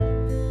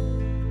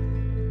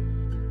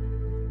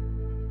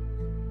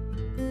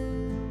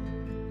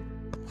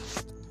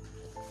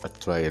I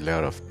try a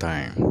lot of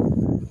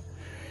time.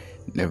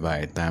 Never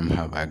a time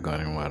have I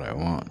gotten what I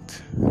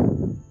want.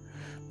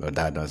 But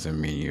that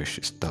doesn't mean you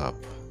should stop.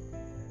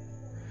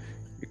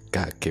 You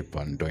gotta keep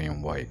on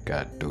doing what you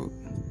gotta do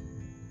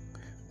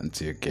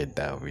until you get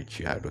that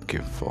which you are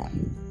looking for.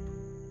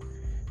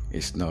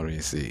 It's not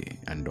easy,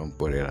 and don't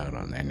put it out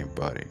on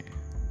anybody.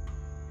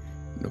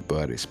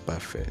 Nobody's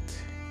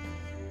perfect.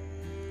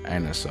 I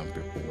know some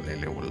people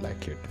really would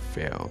like you to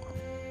fail.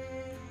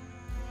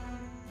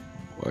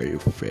 Or you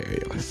fail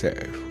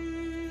yourself.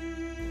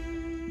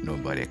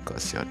 Nobody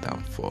cause your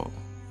downfall.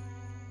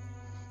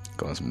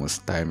 Because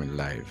most time in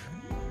life,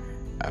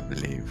 I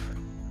believe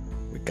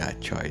we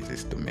got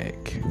choices to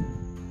make.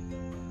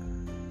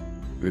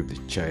 With the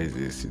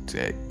choices you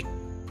take,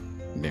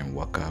 then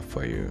work out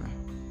for you.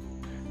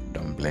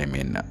 Don't blame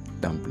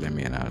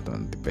it out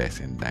on the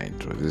person that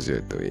introduced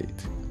you to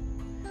it.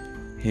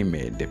 He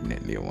may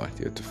definitely want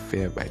you to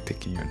fail by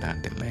taking you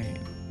down the lane.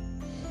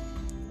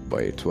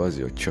 But it was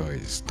your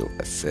choice to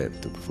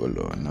accept, to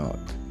follow or not.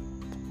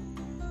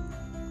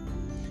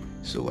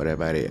 So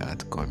whatever the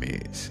outcome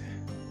is,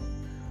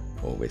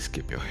 always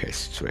keep your head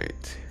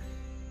straight.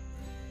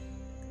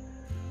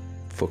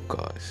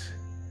 Focus.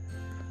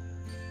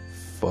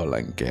 Fall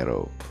and get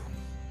up.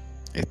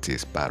 It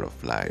is part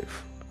of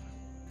life.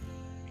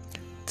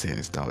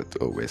 Things don't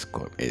always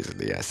come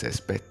easily as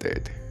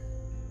expected.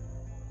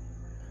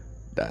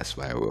 That's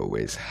why we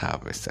always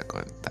have a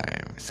second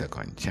time, a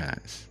second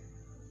chance.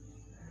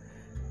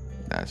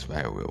 That's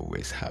why we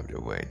always have the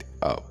word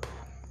up.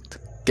 To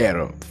get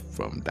up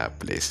from that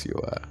place you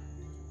are.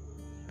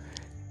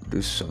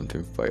 Do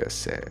something for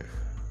yourself.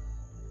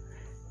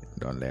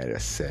 Don't let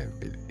yourself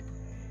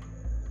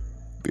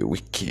be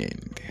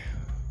weakened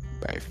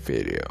by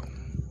failure.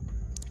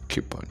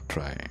 Keep on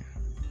trying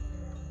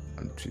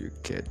until you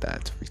get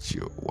that which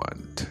you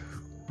want.